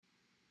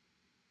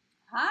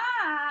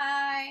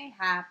Hi,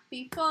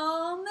 happy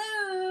full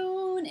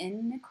moon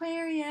in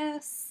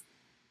Aquarius.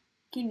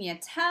 Can you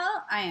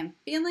tell I am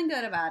feeling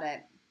good about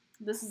it?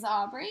 This is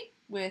Aubrey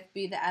with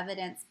Be the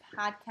Evidence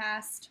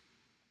podcast.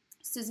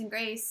 Susan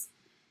Grace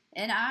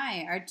and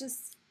I are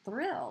just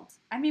thrilled.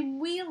 I mean,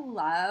 we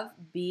love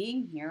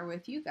being here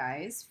with you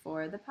guys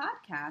for the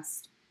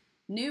podcast.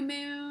 New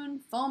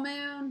moon, full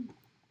moon,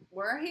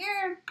 we're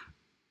here.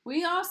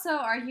 We also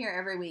are here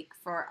every week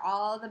for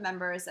all the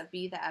members of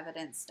Be the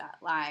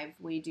Evidence.live.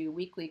 We do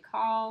weekly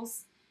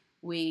calls,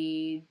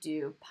 we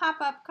do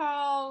pop-up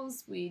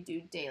calls, we do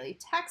daily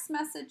text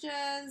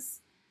messages.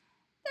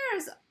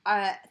 There's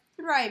a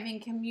thriving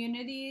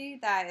community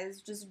that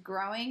is just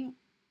growing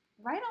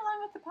right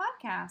along with the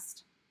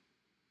podcast.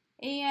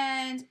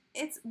 And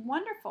it's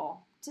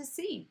wonderful to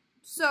see.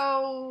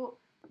 So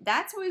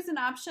that's always an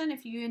option.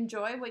 If you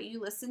enjoy what you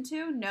listen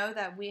to, know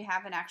that we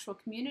have an actual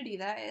community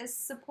that is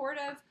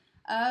supportive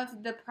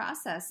of the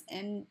process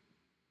and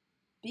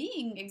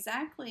being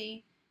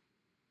exactly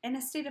in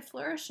a state of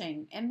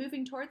flourishing and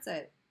moving towards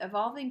it,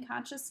 evolving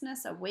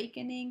consciousness,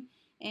 awakening,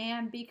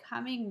 and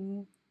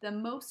becoming the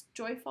most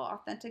joyful,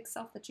 authentic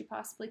self that you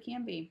possibly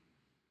can be.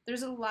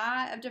 There's a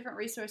lot of different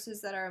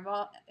resources that are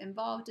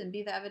involved in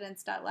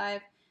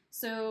BeTheEvidence.live,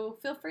 so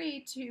feel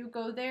free to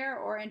go there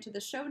or into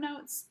the show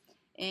notes,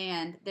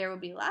 and there will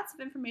be lots of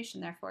information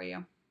there for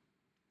you.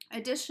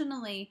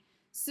 Additionally,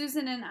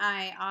 Susan and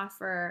I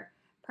offer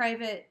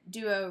private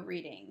duo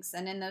readings,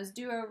 and in those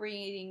duo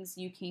readings,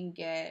 you can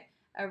get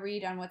a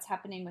read on what's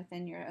happening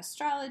within your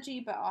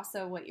astrology, but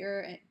also what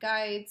your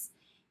guides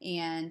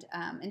and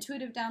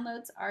intuitive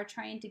downloads are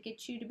trying to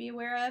get you to be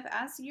aware of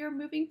as you're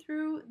moving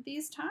through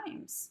these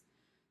times.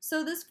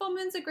 So this full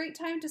moon's a great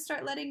time to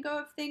start letting go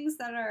of things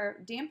that are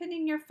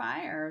dampening your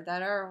fire,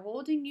 that are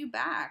holding you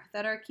back,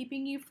 that are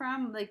keeping you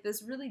from like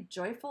this really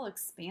joyful,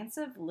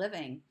 expansive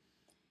living.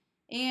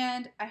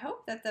 And I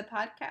hope that the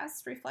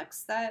podcast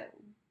reflects that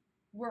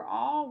we're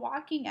all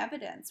walking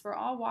evidence. We're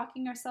all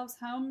walking ourselves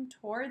home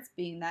towards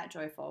being that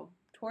joyful,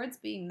 towards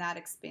being that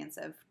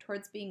expansive,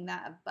 towards being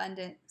that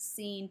abundant,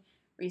 seen,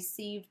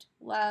 received,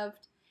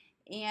 loved,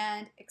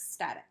 and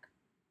ecstatic.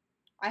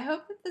 I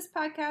hope that this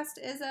podcast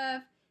is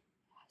of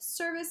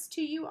service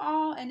to you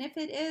all, and if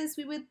it is,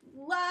 we would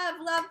love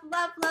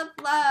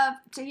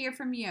to hear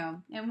from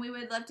you. And we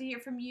would love to hear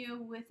from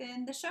you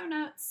within the show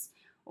notes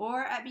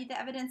or at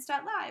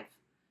BeTheEvidence.live.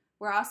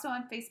 We're also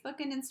on Facebook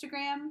and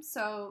Instagram,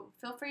 so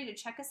feel free to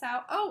check us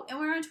out. Oh, and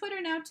we're on Twitter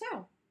now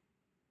too.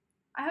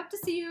 I hope to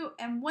see you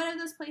in one of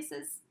those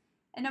places.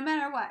 And no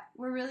matter what,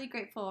 we're really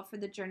grateful for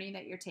the journey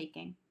that you're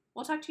taking.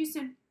 We'll talk to you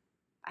soon.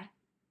 Bye.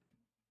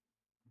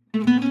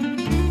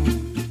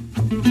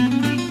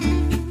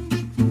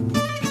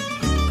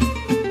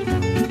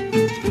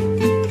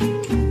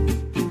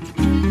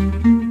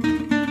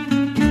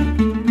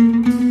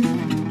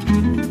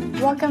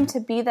 Welcome to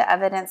Be the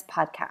Evidence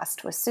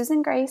podcast with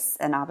Susan Grace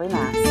and Aubrey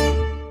Mass.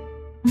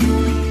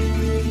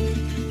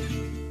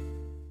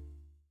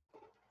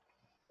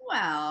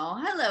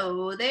 Well,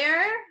 hello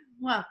there.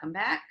 Welcome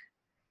back.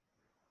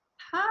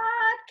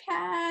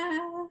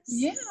 Podcast.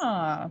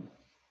 Yeah.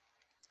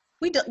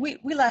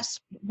 We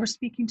last were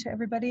speaking to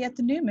everybody at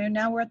the new moon.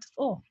 Now we're at the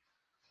full.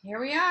 Here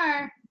we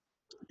are.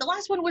 The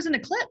last one was an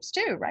eclipse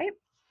too, right?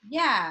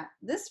 Yeah,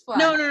 this one.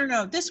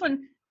 No. This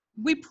one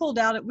we pulled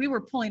out. We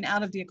were pulling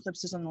out of the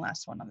eclipses on the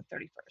last one on the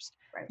 31st.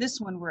 Right. This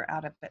one we're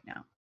out of it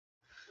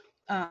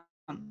now.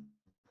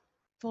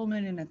 Full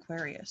moon in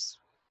Aquarius.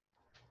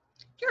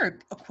 You're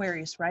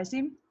Aquarius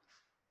rising.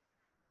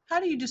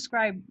 How do you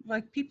describe,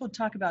 like people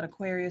talk about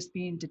Aquarius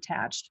being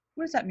detached?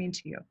 What does that mean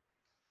to you?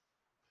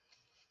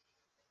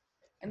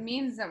 It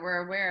means that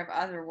we're aware of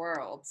other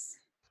worlds.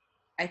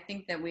 I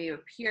think that we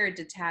appear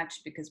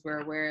detached because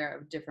we're aware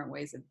of different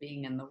ways of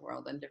being in the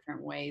world and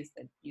different ways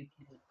that you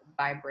can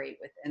vibrate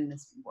within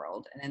this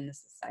world and in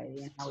this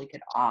society, and how we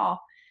could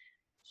all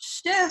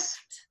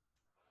shift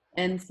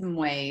in some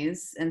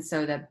ways. And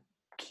so that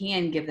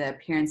can give the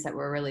appearance that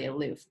we're really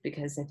aloof,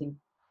 because I think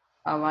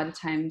a lot of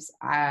times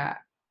I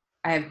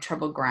have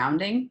trouble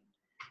grounding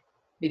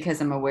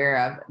because I'm aware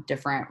of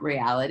different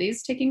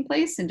realities taking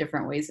place and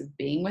different ways of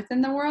being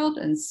within the world.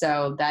 And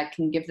so that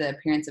can give the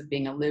appearance of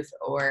being aloof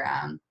or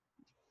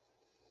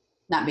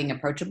not being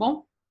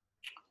approachable.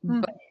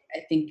 But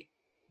I think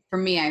for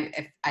me,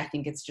 I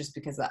think it's just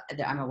because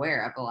I'm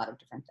aware of a lot of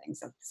different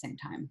things at the same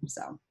time.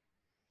 So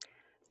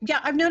yeah,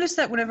 I've noticed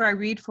that whenever I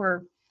read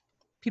for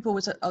people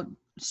with a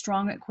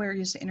strong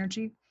Aquarius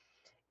energy,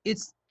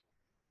 it's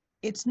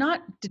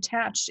not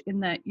detached in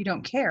that you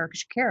don't care,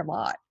 because you care a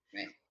lot.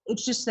 Right.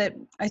 It's just that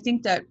I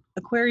think that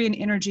Aquarian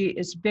energy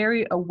is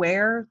very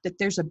aware that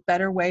there's a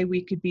better way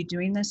we could be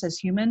doing this as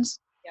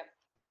humans. Yep.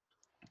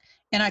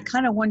 And I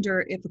kind of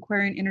wonder if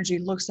Aquarian energy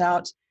looks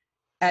out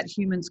at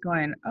humans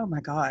going, oh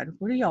my God,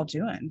 what are y'all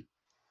doing?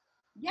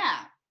 Yeah.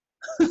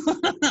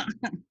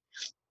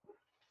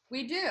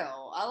 We do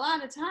a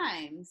lot of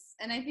times.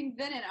 And I think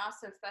then it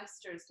also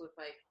festers with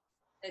like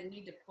the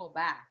need to pull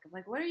back. I'm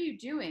like, what are you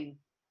doing?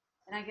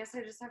 And I guess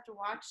I just have to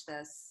watch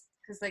this,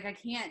 because like I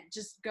can't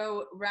just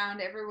go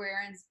around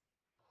everywhere and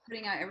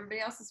putting out everybody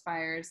else's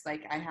fires,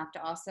 like I have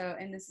to also,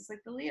 and this is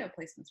like the Leo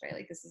placements, right?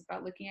 Like this is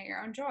about looking at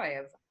your own joy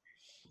of,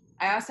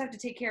 I also have to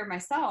take care of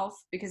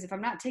myself, because if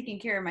I'm not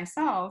taking care of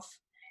myself,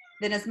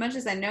 then as much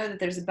as I know that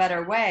there's a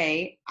better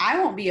way, I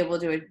won't be able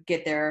to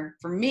get there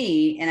for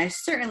me. And I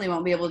certainly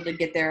won't be able to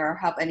get there or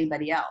help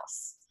anybody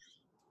else.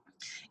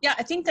 Yeah,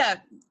 I think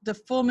that the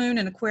full moon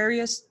in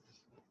Aquarius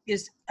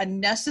is a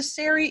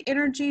necessary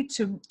energy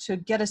to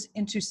get us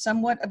into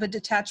somewhat of a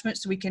detachment,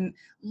 so we can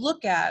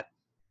look at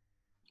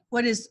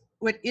what is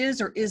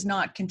or is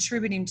not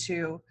contributing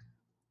to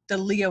the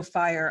Leo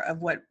fire of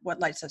what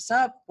lights us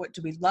up, what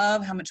do we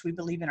love, how much we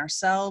believe in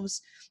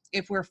ourselves,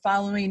 if we're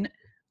following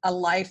a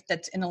life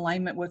that's in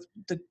alignment with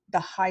the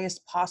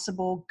highest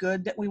possible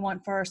good that we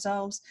want for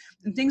ourselves,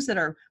 and things that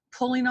are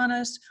pulling on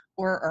us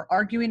or are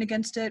arguing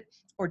against it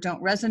or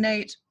don't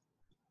resonate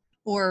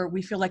or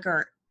we feel like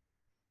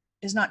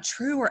is not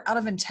true or out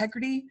of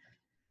integrity.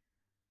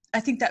 I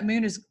think that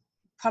moon is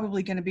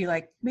probably going to be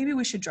like, maybe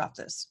we should drop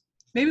this.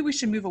 Maybe we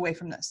should move away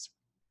from this,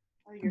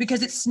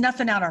 because it's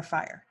snuffing out our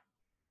fire.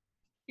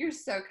 You're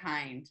so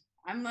kind.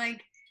 I'm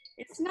like,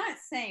 it's not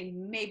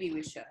saying maybe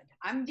we should.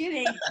 I'm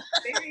getting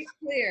very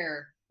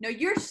clear. No,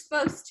 you're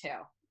supposed to.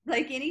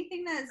 Like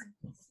anything that's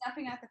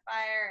snuffing out the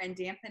fire and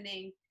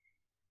dampening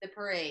the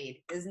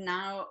parade is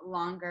no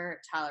longer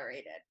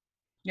tolerated.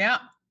 Yeah.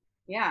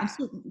 Yeah.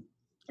 So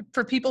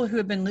for people who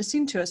have been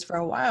listening to us for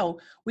a while,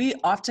 we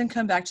often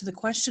come back to the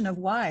question of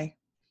why.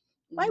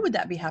 Why would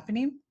that be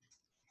happening?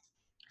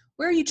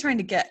 Where are you trying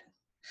to get?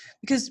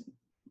 Because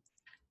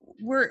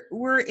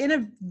we're in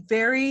a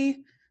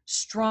very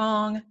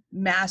strong,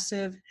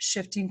 massive,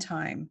 shifting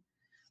time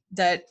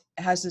that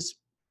has this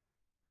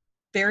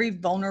very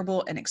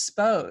vulnerable and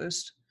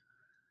exposed,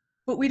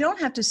 but we don't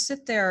have to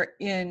sit there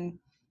in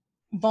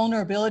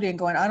vulnerability and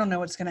going, I don't know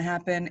what's going to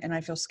happen and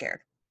I feel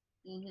scared.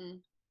 Mm-hmm.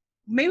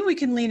 Maybe we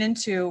can lean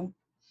into,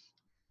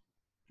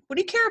 what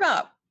do you care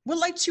about? What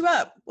lights you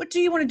up? What do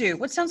you want to do?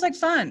 What sounds like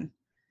fun?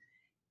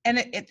 And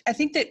I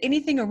think that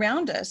anything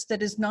around us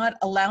that is not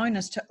allowing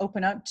us to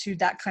open up to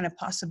that kind of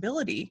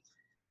possibility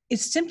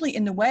is simply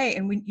in the way,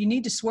 and you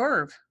need to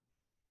swerve.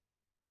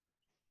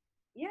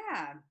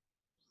 Yeah.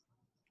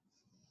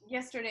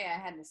 Yesterday I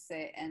had to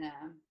sit in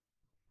an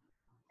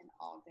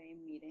all-day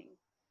meeting,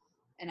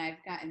 and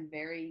I've gotten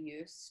very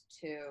used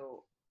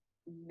to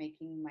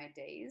making my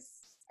days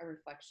a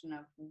reflection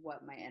of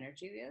what my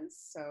energy is.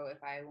 So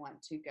if I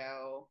want to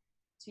go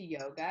to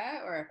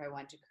yoga, or if I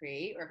want to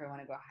create, or if I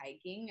want to go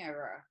hiking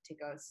or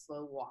take a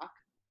slow walk,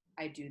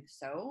 I do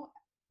so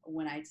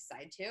when I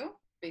decide to,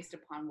 based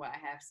upon what I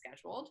have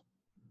scheduled.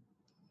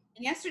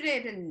 And yesterday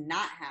I did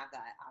not have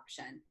that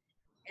option.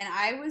 And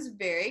I was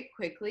very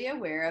quickly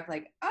aware of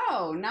like,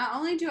 oh, not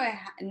only do I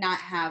not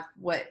have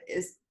what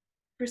is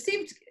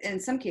perceived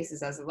in some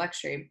cases as a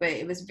luxury, but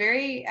it was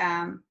very,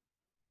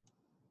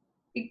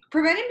 it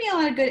provided me a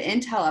lot of good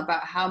intel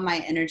about how my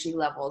energy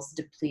levels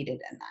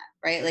depleted in that,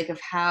 right? Like of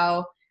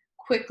how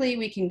quickly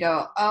we can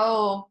go,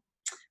 oh,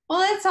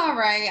 well, it's all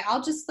right.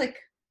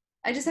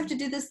 I just have to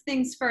do these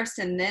things first,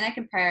 and then I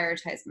can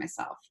prioritize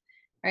myself,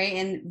 right?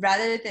 And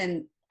rather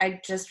than,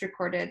 I just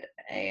recorded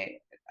a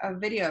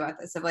video about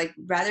this of like,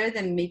 rather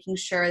than making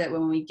sure that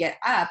when we get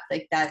up,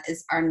 like that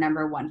is our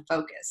number one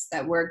focus,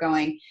 that we're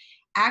going,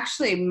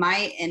 actually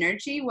my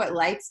energy, what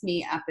lights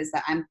me up is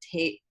that I'm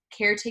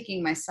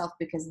caretaking myself,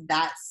 because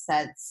that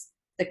sets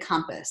the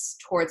compass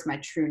towards my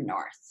true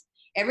north.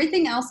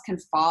 Everything else can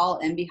fall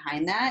in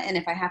behind that. And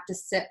if I have to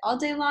sit all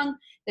day long,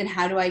 then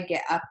how do I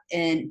get up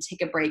and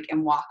take a break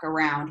and walk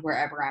around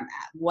wherever I'm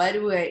at? What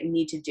do I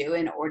need to do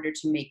in order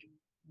to make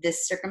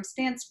this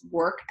circumstance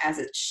work as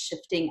it's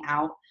shifting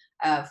out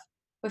of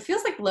what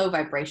feels like low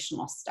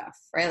vibrational stuff,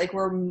 right? Like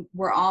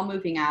we're all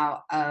moving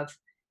out of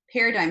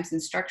paradigms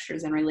and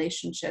structures and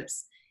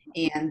relationships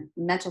and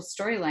mental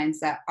storylines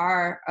that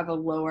are of a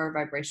lower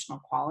vibrational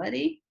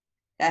quality,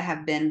 that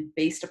have been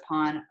based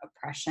upon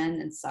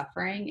oppression and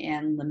suffering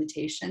and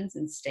limitations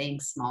and staying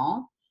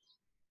small.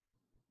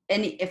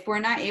 And if we're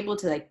not able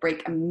to like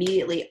break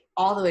immediately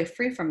all the way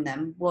free from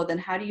them, well, then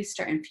how do you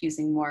start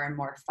infusing more and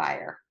more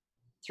fire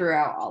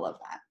throughout all of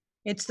that?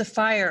 It's the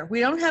fire.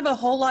 We don't have a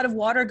whole lot of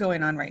water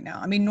going on right now.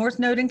 I mean, North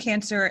Node in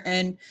Cancer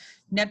and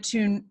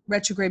Neptune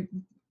retrograde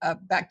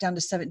back down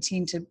to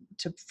 17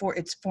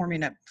 it's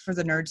forming it for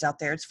the nerds out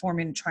there. It's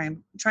forming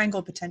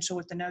triangle potential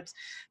with the nodes.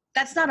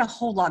 That's not a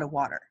whole lot of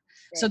water.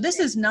 Right. So this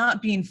is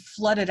not being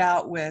flooded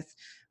out with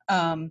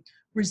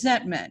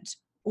resentment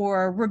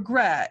or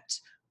regret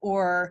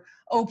or,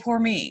 oh, poor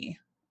me,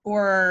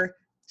 or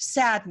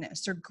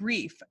sadness or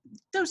grief.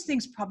 Those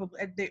things probably,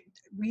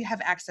 we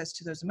have access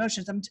to those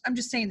emotions. I'm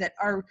just saying that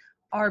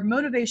our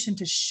motivation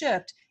to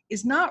shift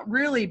is not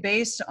really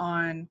based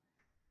on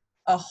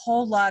a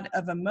whole lot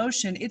of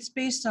emotion. It's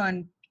based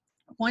on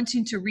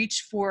wanting to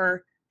reach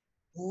for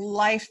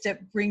life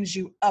that brings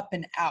you up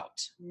and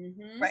out,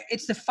 right?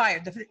 It's the fire,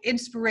 the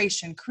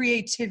inspiration,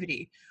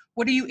 creativity.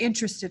 What are you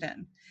interested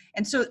in?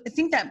 And so I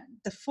think that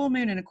the full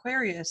moon in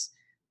Aquarius,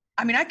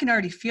 I mean, I can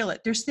already feel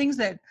it. There's things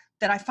that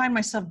I find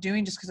myself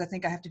doing just because I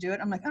think I have to do it.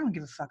 I'm like, I don't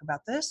give a fuck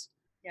about this.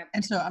 Yep.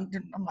 And so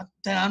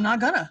then I'm not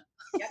gonna.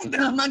 Yep.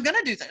 Then I'm not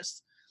gonna do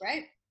this.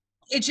 Right.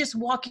 It's just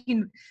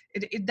walking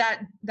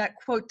that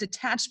quote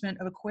detachment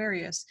of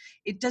Aquarius.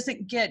 It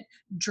doesn't get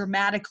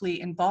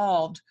dramatically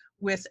involved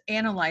with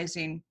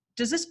analyzing,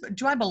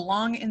 do I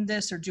belong in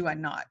this or do I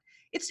not?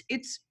 It's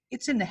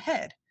in the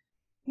head.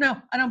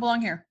 No, I don't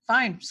belong here.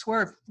 Fine,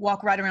 swerve,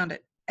 walk right around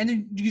it. And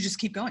then you just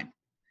keep going.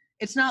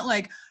 It's not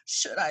like,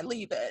 should I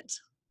leave it?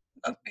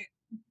 Okay.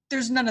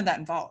 There's none of that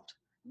involved.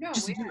 No,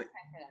 Just we do don't it. have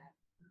time for that.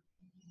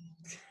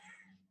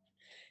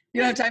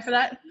 You don't have time for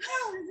that?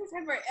 No, there's no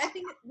time for it. I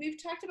think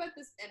we've talked about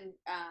this in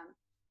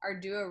our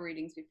duo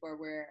readings before,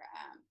 where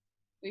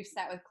we've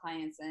sat with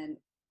clients and,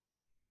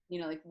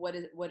 you know, like what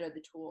are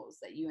the tools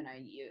that you and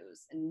I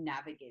use in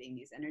navigating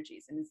these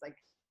energies? And it's like,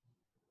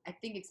 I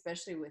think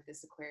especially with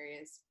this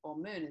Aquarius full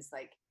moon, is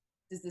like,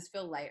 does this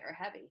feel light or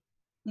heavy?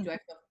 Mm-hmm. Do I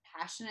feel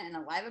passionate and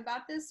alive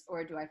about this,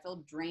 or do I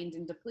feel drained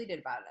and depleted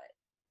about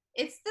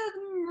it? It's the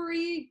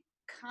Marie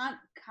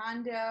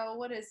Kondo,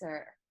 what is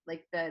her,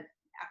 like the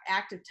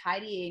act of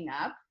tidying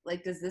up.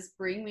 Like, does this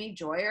bring me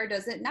joy or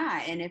does it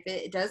not? And if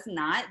it does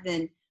not,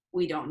 then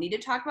we don't need to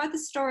talk about the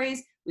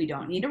stories. We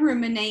don't need to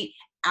ruminate.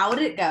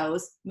 Out it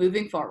goes,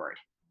 moving forward.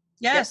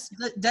 Yes.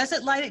 Yep. Does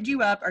it light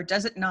you up or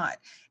does it not?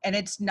 And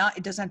it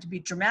doesn't have to be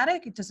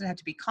dramatic. It doesn't have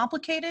to be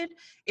complicated.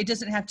 It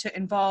doesn't have to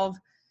involve,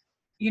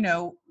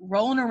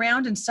 rolling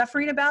around and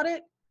suffering about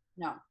it.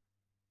 No.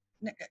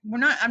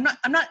 I'm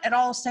not at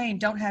all saying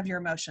don't have your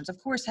emotions.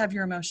 Of course, have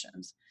your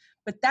emotions,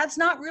 but that's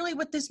not really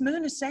what this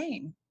moon is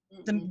saying.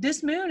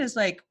 This moon is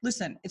like,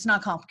 listen, it's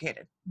not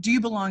complicated. Do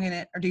you belong in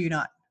it or do you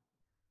not?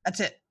 That's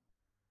it.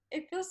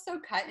 It feels so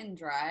cut and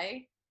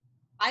dry.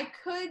 I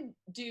could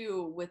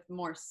do with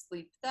more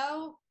sleep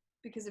though,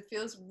 because it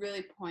feels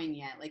really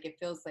poignant. Like, it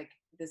feels like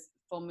this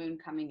full moon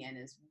coming in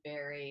is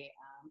very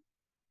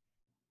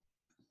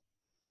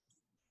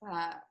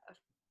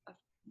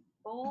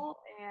full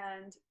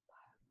and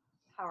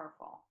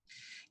powerful.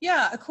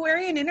 Yeah,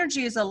 Aquarian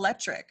energy is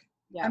electric.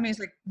 Yeah. I mean, it's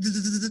like,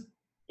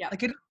 yeah,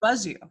 like it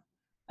buzz you.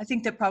 I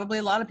think that probably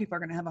a lot of people are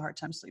going to have a hard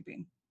time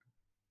sleeping.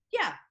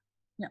 Yeah.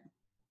 Yeah.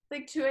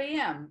 Like 2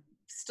 a.m.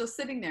 still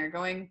sitting there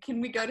going, can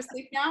we go to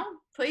sleep now,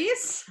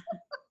 please?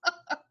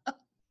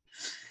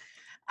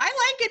 I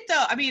like it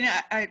though. I mean,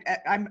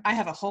 I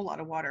have a whole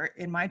lot of water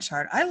in my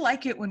chart. I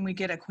like it when we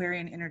get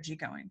Aquarian energy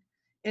going.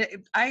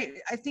 I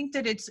think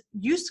that it's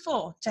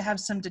useful to have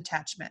some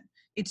detachment.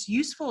 It's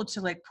useful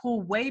to like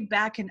pull way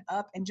back and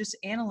up and just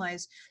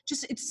analyze.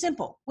 It's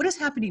simple. What is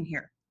happening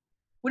here?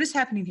 What is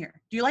happening here?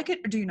 Do you like it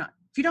or do you not?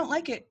 If you don't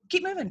like it,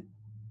 keep moving.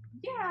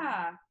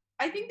 Yeah.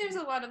 I think there's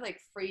a lot of like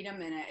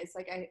freedom in it. It's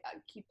like I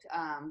keep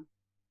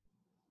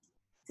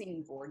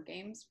seeing board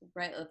games,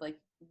 right? Of like,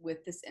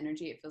 with this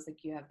energy, it feels like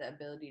you have the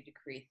ability to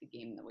create the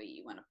game the way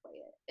you want to play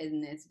it.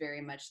 And it's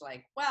very much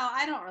like, well,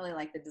 I don't really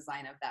like the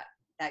design of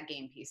that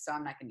game piece, so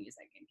I'm not going to use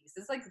that game piece.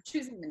 It's like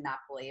choosing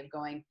Monopoly, of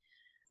going,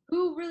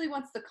 who really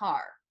wants the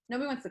car?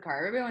 Nobody wants the car.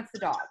 Everybody wants the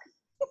dog.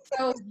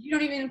 So you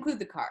don't even include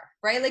the car,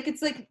 right? Like,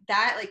 it's like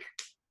that, like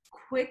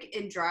quick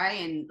and dry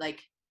and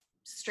like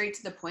straight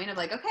to the point of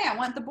like, okay, I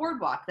want the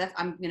boardwalk.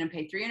 I'm going to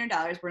pay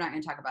 $300. We're not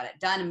going to talk about it.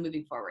 Done and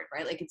moving forward,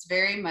 right? Like, it's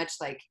very much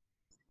like,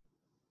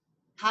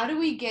 how do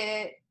we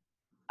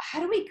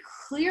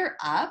clear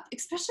up,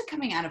 especially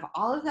coming out of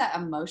all of that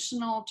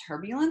emotional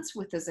turbulence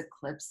with those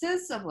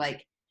eclipses, of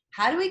like,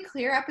 how do we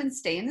clear up and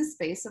stay in the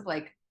space of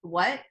like,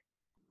 what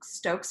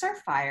stokes our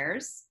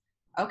fires?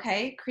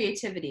 Okay,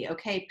 creativity.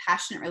 Okay,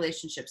 passionate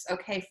relationships.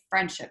 Okay,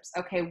 friendships.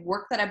 Okay,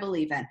 work that I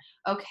believe in.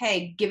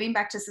 Okay, giving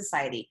back to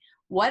society.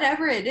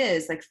 Whatever it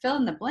is, like, fill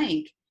in the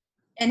blank.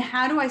 And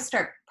how do I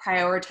start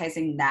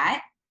prioritizing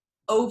that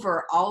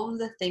over all of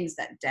the things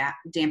that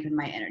dampen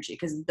my energy?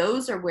 Because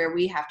those are where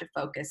we have to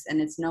focus,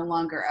 and it's no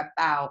longer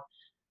about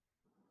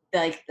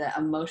like the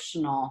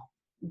emotional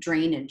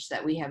drainage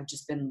that we have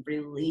just been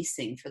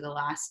releasing for the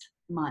last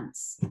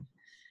months.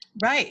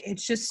 Right.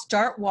 It's just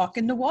start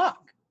walking the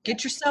walk.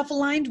 Get yourself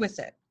aligned with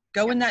it.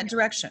 Go in that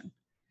direction.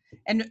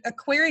 And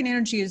Aquarian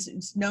energy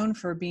is known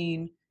for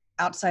being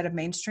outside of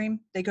mainstream.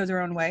 They go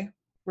their own way,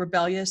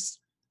 rebellious.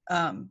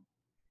 And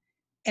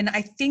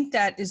I think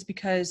that is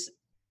because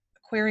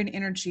Aquarian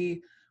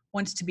energy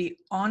wants to be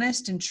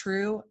honest and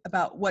true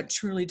about what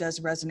truly does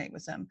resonate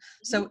with them.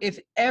 So if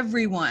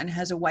everyone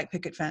has a white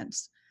picket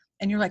fence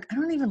and you're like, I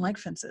don't even like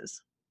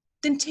fences,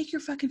 then take your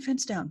fucking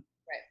fence down.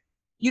 Right.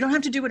 You don't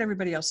have to do what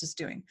everybody else is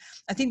doing.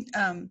 I think,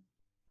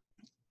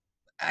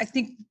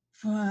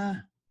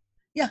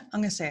 yeah, I'm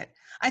going to say it.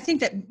 I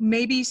think that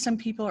maybe some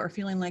people are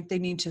feeling like they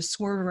need to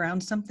swerve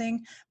around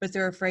something, but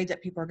they're afraid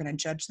that people are going to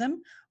judge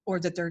them, or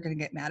that they're going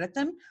to get mad at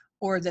them,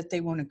 or that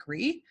they won't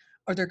agree,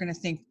 or they're going to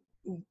think,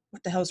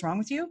 what the hell's wrong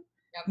with you?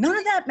 Yep. None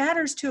of that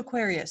matters to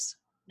Aquarius.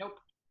 Nope.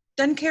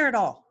 Doesn't care at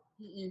all.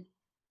 Mm-mm.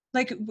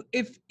 Like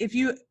if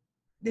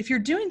you're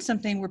doing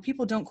something where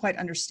people don't quite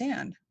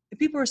understand, if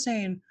people are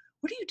saying,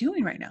 what are you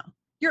doing right now?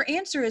 Your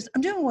answer is,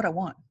 I'm doing what I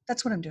want.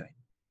 That's what I'm doing.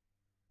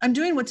 I'm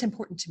doing what's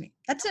important to me.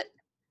 That's it.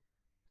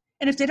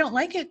 And if they don't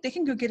like it, they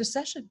can go get a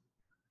session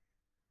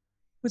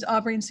with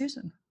Aubrey and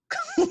Susan.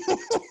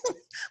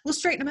 We'll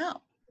straighten them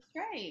out.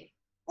 That's right.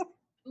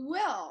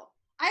 Will,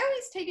 I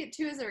always take it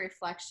too as a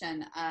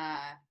reflection,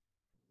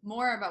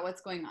 more about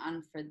what's going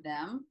on for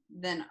them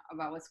than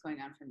about what's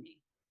going on for me.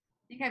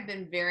 I think I've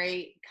been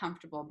very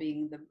comfortable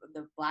being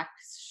the black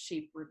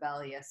sheep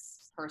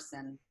rebellious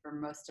person for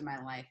most of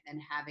my life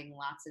and having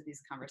lots of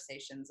these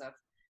conversations of,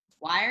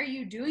 why are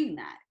you doing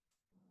that?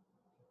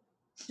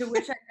 To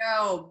which I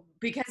go,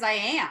 because I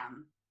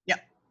am. Yeah.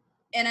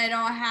 And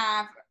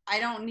I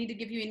don't need to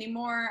give you any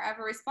more of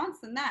a response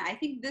than that. I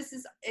think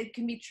it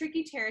can be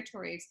tricky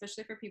territory,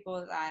 especially for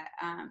people that,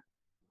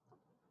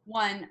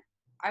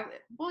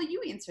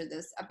 you answered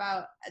this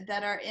about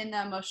that are in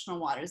the emotional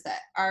waters that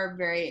are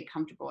very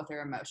comfortable with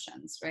their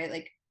emotions, right?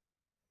 Like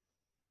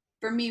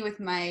for me with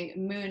my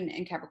moon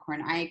in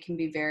Capricorn, I can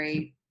be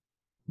very,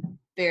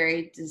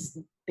 very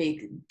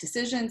big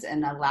decisions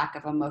and a lack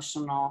of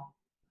emotional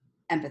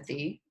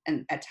empathy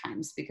and at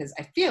times because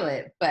I feel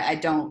it, but I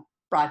don't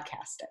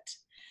broadcast it.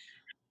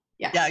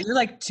 Yeah, you're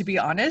like, to be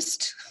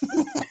honest,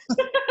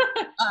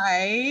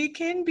 I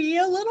can be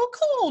a little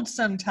cold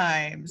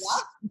sometimes.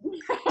 Yeah.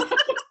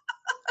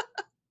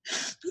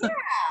 Yeah.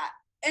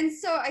 And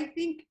so I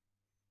think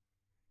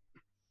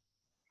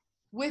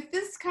with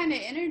this kind of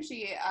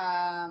energy,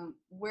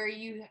 where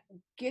you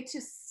get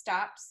to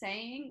stop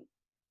saying,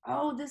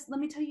 let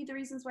me tell you the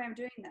reasons why I'm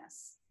doing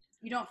this.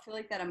 You don't feel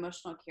like that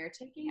emotional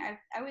caretaking.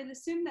 I would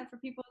assume that for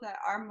people that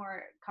are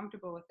more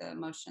comfortable with the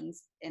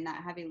emotions and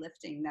that heavy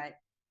lifting, that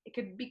it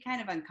could be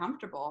kind of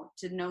uncomfortable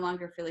to no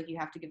longer feel like you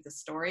have to give the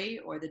story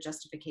or the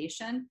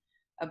justification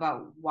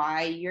about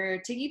why you're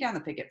taking down the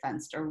picket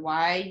fence or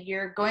why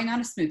you're going on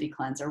a smoothie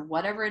cleanse or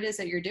whatever it is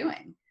that you're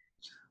doing.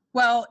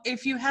 Well,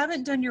 if you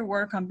haven't done your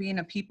work on being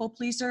a people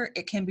pleaser,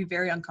 it can be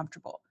very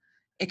uncomfortable.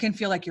 It can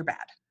feel like you're bad.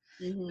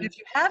 Mm-hmm. But if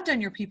you have done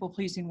your people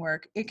pleasing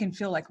work, it can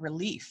feel like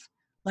relief.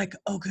 Like,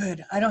 oh,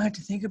 good. I don't have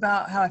to think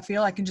about how I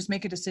feel. I can just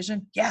make a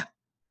decision. Yeah,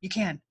 you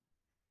can.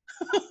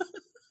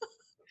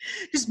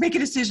 Just make a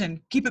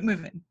decision. Keep it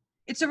moving.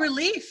 It's a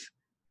relief.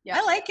 Yeah.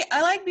 I like it.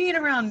 I like being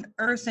around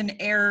earth and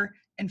air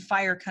and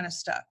fire kind of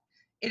stuff.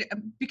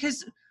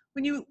 Because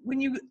when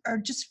you are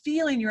just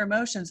feeling your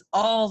emotions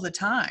all the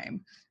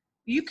time,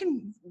 you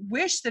can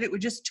wish that it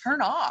would just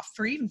turn off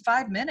for even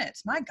 5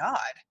 minutes. My God.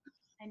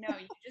 I know.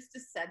 You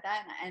just said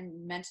that,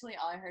 and mentally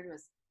all I heard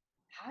was,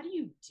 how do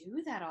you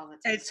do that all the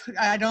time?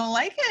 I don't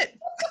like it.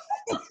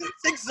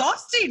 It's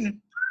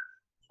exhausting.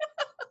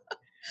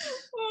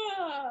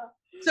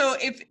 So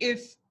if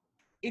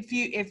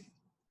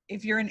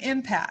you're an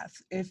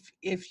empath,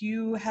 if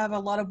you have a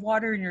lot of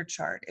water in your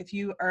chart, if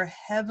you are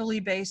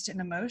heavily based in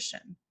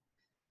emotion,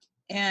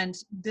 and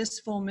this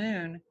full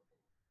moon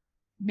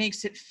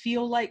makes it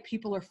feel like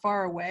people are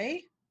far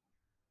away,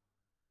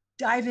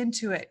 dive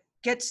into it.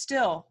 Get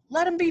still.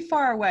 Let them be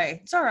far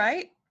away. It's all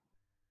right.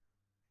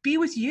 Be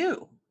with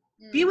you.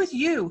 Be with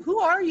you. Who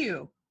are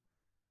you?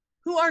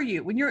 Who are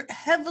you? When you're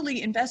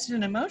heavily invested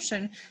in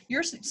emotion,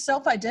 your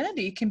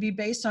self-identity can be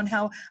based on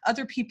how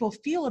other people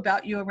feel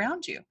about you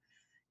around you.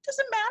 It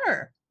doesn't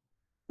matter.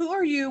 Who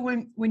are you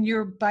when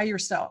you're by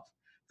yourself?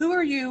 Who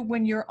are you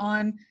when you're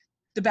on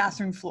the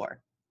bathroom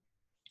floor?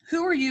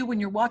 Who are you when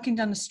you're walking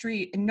down the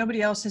street and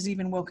nobody else has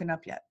even woken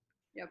up yet?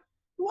 Yep.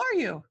 Who are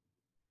you?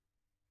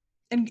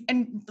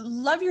 And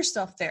love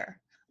yourself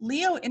there.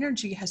 Leo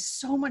energy has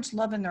so much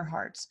love in their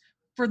hearts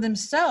for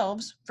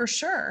themselves, for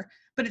sure,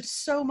 but it's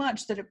so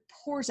much that it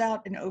pours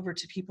out and over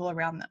to people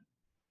around them.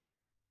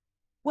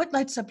 What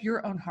lights up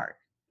your own heart?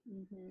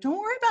 Mm-hmm. Don't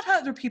worry about how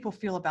other people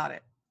feel about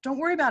it. Don't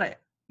worry about it.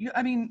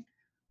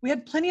 We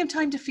had plenty of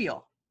time to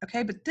feel,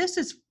 okay? But this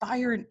is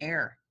fire and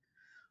air.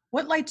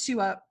 What lights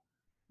you up?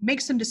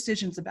 Make some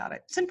decisions about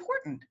it. It's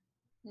important.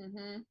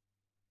 Mm-hmm.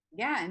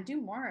 Yeah, and do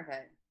more of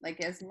it. Like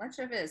as much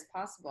of it as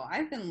possible.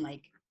 I've been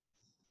like,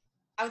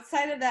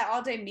 outside of that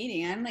all day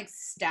meeting, I'm like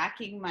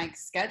stacking my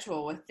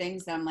schedule with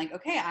things that I'm like,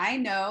 okay, I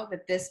know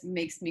that this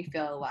makes me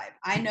feel alive.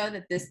 I know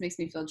that this makes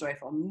me feel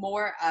joyful.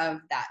 More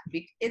of that.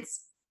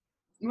 It's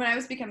when I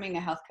was becoming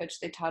a health coach,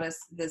 they taught us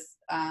this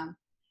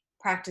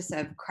practice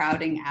of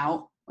crowding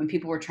out when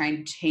people were trying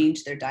to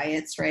change their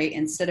diets, right?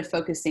 Instead of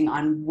focusing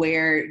on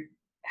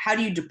how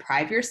do you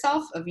deprive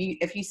yourself of you?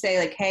 If you say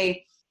like,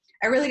 hey,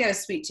 I really got a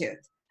sweet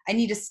tooth. I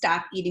need to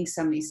stop eating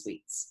so many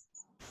sweets.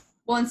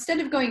 Well, instead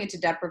of going into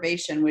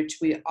deprivation, which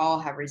we all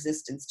have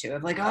resistance to,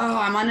 of like, oh,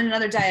 I'm on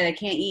another diet, I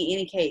can't eat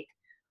any cake.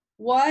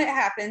 What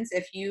happens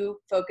if you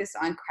focus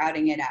on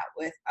crowding it out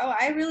with, oh,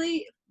 I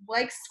really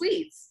like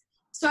sweets,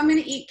 so I'm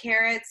going to eat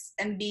carrots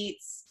and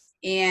beets,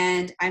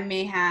 and I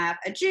may have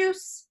a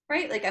juice,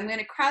 right? Like I'm going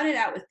to crowd it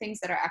out with things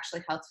that are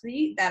actually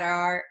healthy, that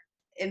are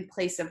in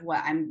place of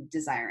what I'm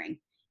desiring.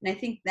 And I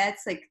think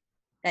that's like,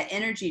 that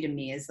energy to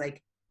me is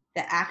like,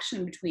 the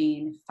action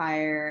between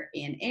fire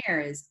and air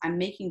is I'm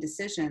making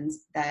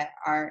decisions that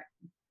are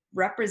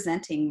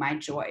representing my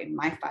joy,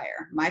 my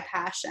fire, my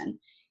passion,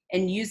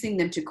 and using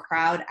them to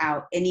crowd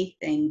out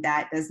anything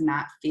that does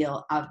not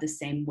feel of the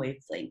same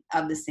wavelength,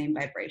 of the same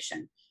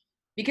vibration.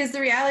 Because the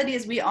reality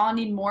is we all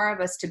need more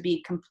of us to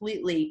be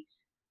completely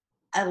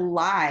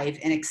alive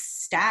and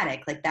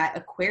ecstatic, like that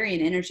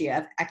Aquarian energy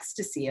of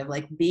ecstasy, of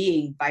like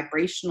being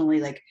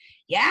vibrationally like,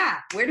 yeah,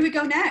 where do we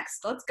go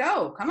next? Let's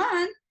go. Come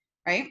on.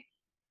 Right.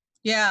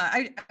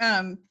 Yeah.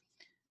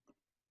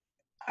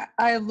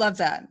 I love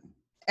that.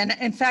 And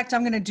in fact,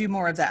 I'm going to do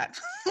more of that.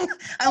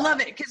 I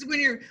love it. Because when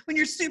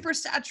you're super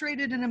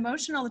saturated and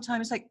emotional all the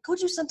time, it's like, go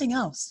do something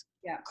else.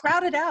 Yeah.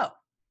 Crowd it out.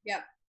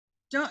 Yeah.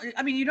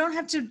 You don't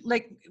have to,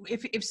 like,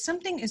 if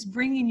something is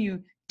bringing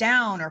you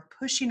down or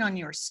pushing on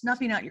you or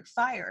snuffing out your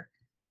fire,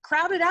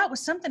 crowd it out with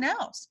something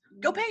else.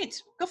 Go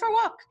paint, go for a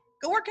walk,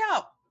 go work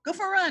out, go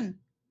for a run.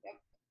 Yep.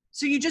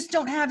 So you just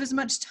don't have as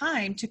much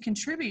time to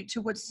contribute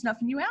to what's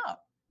snuffing you out.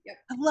 Yep.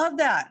 I love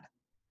that.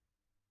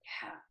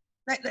 Yeah.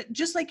 Right,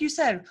 just like you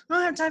said, I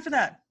don't have time for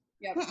that.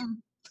 Yep.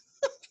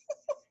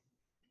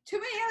 Too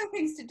many other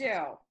things to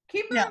do.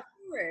 Keep moving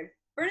forward.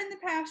 Burning the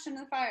passion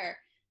and the fire.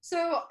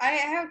 So I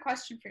have a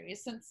question for you.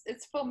 Since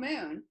it's full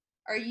moon,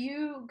 are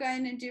you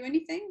going to do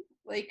anything?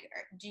 Like,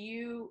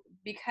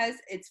 because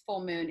it's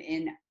full moon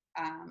in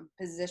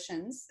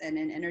positions and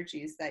in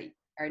energies that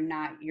are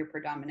not your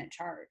predominant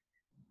chart,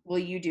 will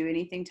you do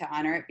anything to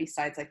honor it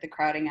besides like the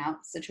crowding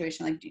out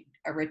situation, like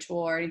a ritual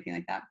or anything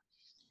like that?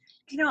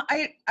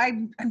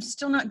 I'm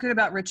still not good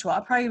about ritual.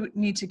 I'll probably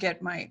need to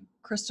get my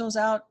crystals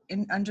out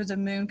under the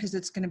moon, because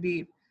it's going to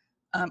be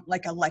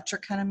like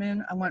electric kind of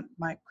moon. I want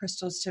my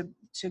crystals to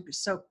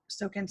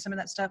soak in some of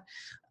that stuff.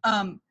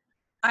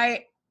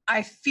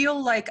 I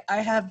feel like I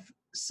have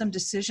some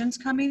decisions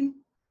coming.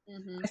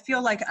 Mm-hmm. I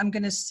feel like I'm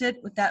going to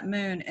sit with that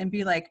moon and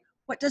be like,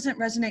 what doesn't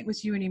resonate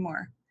with you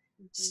anymore?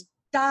 Mm-hmm.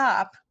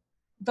 Stop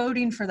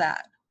voting for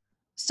that.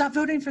 Stop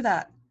voting for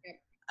that. Yep.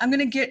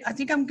 I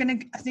think I'm going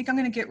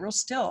to get real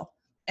still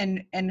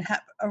and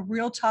have a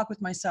real talk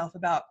with myself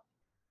about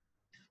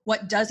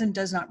what does and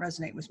does not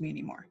resonate with me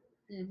anymore.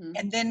 Mm-hmm.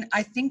 And then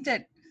I think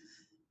that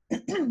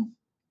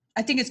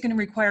it's going to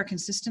require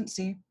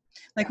consistency.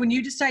 Like when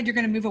you decide you're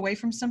going to move away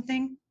from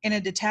something in a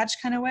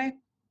detached kind of way,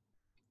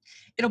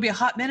 it'll be a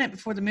hot minute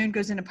before the moon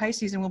goes into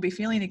Pisces and we'll be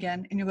feeling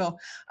again. And you'll go,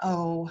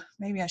 oh,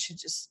 maybe I should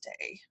just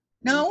stay.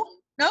 No,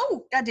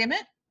 God damn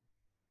it.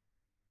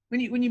 When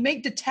you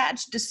make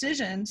detached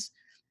decisions,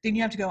 then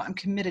you have to go, I'm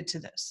committed to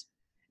this.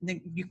 And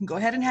then you can go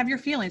ahead and have your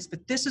feelings,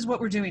 but this is what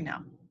we're doing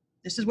now.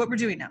 This is what we're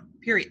doing now,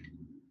 period.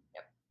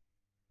 Yep.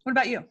 What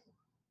about you?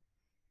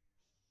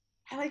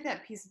 I like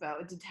that piece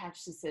about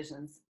detached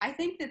decisions. I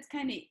think that's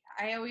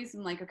I always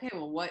am like, okay,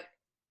 well,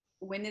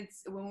 when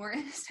we're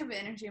in this type of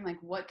energy, I'm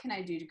like, what can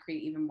I do to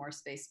create even more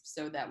space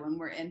so that when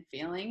we're in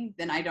feeling,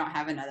 then I don't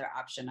have another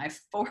option. I've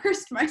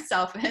forced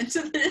myself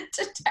into the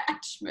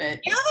detachment.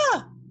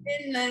 Yeah.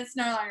 And then it's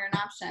no longer an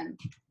option.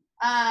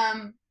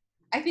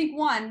 I think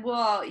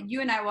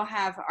you and I will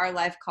have our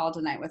live call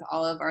tonight with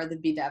all of the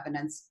Be the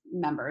Evidence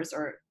members,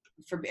 or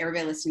for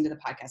everybody listening to the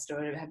podcast, it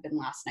would have been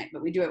last night,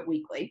 but we do it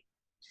weekly.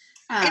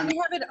 And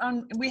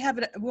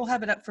we'll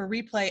have it up for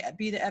replay at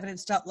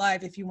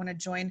betheevidence.live. If you want to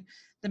join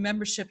the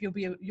membership, you'll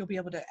be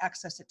able to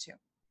access it too.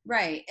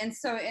 Right. And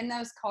so in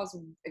those calls,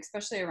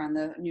 especially around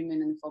the new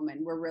moon and the full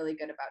moon, we're really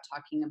good about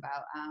talking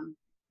about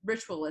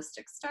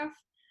ritualistic stuff.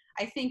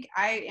 I think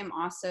I am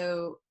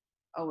also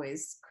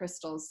always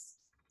crystal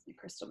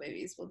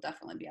babies will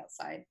definitely be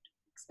outside,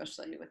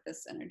 especially with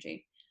this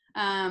energy.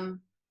 And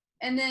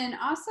then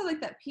also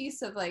like that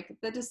piece of like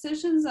the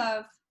decisions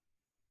of,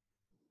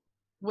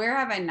 where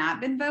have I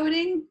not been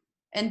voting,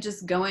 and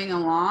just going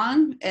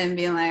along and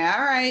being like,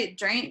 all right,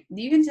 Drain,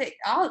 you can take,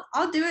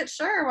 I'll do it.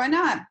 Sure. Why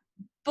not?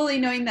 Fully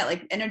knowing that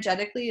like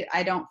energetically,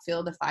 I don't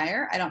feel the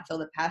fire. I don't feel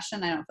the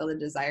passion. I don't feel the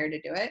desire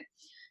to do it.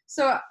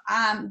 So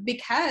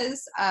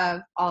because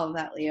of all of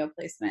that Leo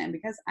placement, and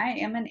because I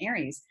am an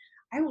Aries,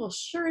 I will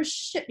sure as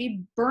shit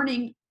be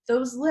burning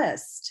those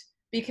lists,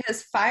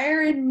 because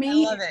fire in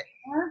me. I love it.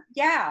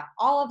 Yeah.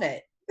 All of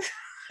it.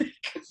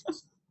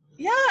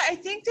 Yeah. I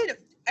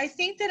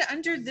think that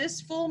under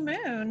this full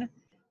moon,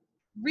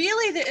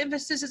 really the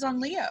emphasis is on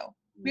Leo.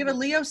 We have a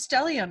Leo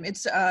stellium.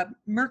 It's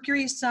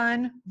Mercury,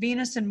 Sun,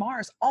 Venus, and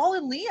Mars, all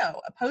in Leo,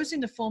 opposing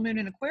the full moon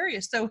in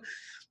Aquarius. So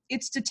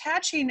it's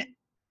detaching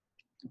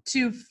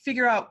to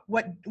figure out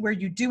where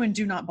you do and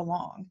do not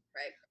belong.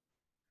 Right.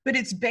 But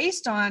it's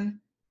based on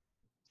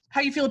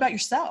how you feel about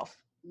yourself.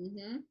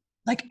 Mm-hmm.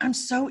 Like, I'm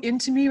so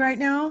into me right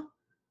now.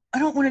 I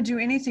don't want to do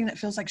anything that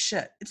feels like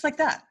shit. It's like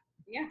that.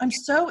 Yeah. I'm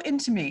so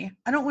into me.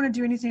 I don't want to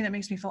do anything that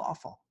makes me feel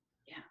awful.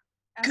 Yeah.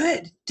 Absolutely.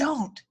 Good.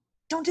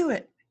 Don't do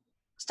it.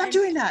 Stop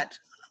doing that.